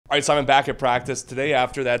All right, Simon, back at practice today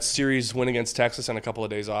after that series win against Texas and a couple of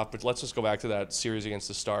days off. But let's just go back to that series against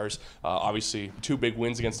the Stars. Obviously, two big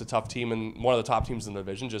wins against a tough team and one of the top teams in the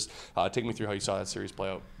division. Just take me through how you saw that series play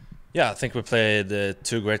out. Yeah, I think we played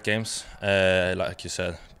two great games. Like you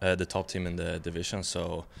said, the top team in the division.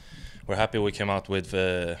 So we're happy we came out with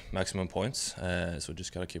maximum points. So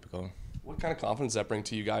just gotta keep it going. What kind of confidence does that bring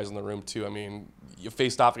to you guys in the room too? I mean, you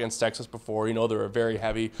faced off against Texas before. You know they're a very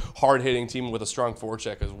heavy, hard-hitting team with a strong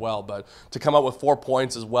forecheck as well. But to come out with 4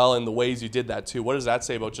 points as well in the ways you did that too, what does that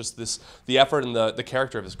say about just the effort and the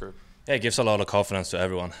character of this group? Yeah, it gives a lot of confidence to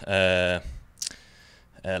everyone.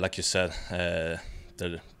 Like you said,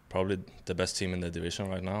 they're probably the best team in the division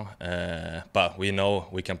right now. But we know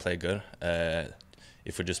we can play good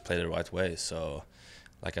if we just play the right way. So,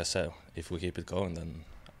 like I said, if we keep it going, then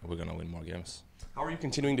we're going to win more games. How are you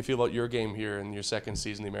continuing to feel about your game here in your second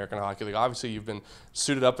season in the American Hockey League? Obviously, you've been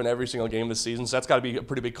suited up in every single game this season, so that's got to be a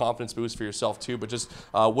pretty big confidence boost for yourself too. But just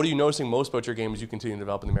what are you noticing most about your game as you continue to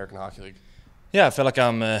develop in the American Hockey League? Yeah, I feel like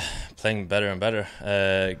I'm playing better and better,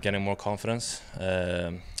 getting more confidence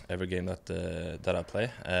every game that I play.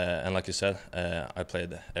 And like you said, I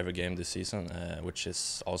played every game this season, which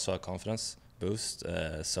is also a confidence boost.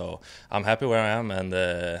 So I'm happy where I am, and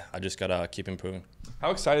I just gotta keep improving. How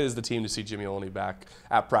excited is the team to see Jimmy Olney back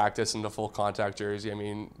at practice in the full contact jersey? I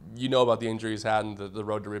mean, you know about the injury he's had and the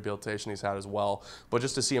road to rehabilitation he's had as well. But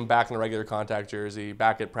just to see him back in the regular contact jersey,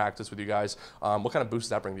 back at practice with you guys, what kind of boost does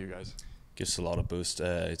that bring to you guys? Gives a lot of boost.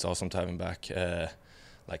 It's awesome to have him back.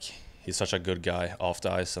 Like, he's such a good guy off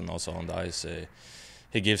the ice and also on the ice.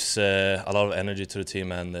 He gives a lot of energy to the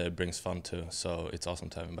team and brings fun too. So it's awesome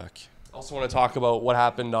to have him back. Also want to talk about what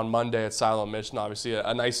happened on Monday at Silent Mission. Obviously,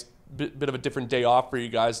 a nice bit of a different day off for you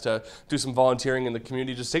guys to do some volunteering in the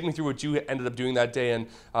community. Just take me through what you ended up doing that day and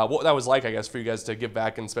what that was like, I guess, for you guys to give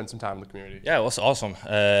back and spend some time in the community. Yeah, it was awesome.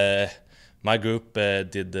 My group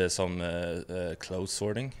did some clothes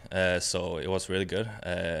sorting, so it was really good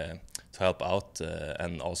to help out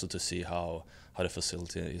and also to see how the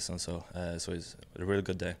facility is, and so it's a really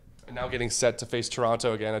good day. And now getting set to face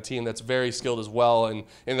Toronto again, a team that's very skilled as well and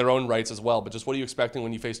in their own rights as well. But just what are you expecting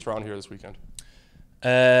when you face Toronto here this weekend?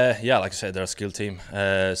 Yeah, like I said, they're a skilled team.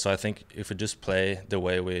 So I think if we just play the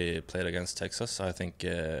way we played against Texas, I think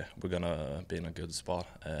we're gonna be in a good spot.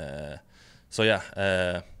 So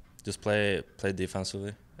yeah, just play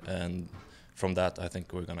defensively, and from that, I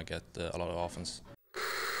think we're gonna get a lot of offense.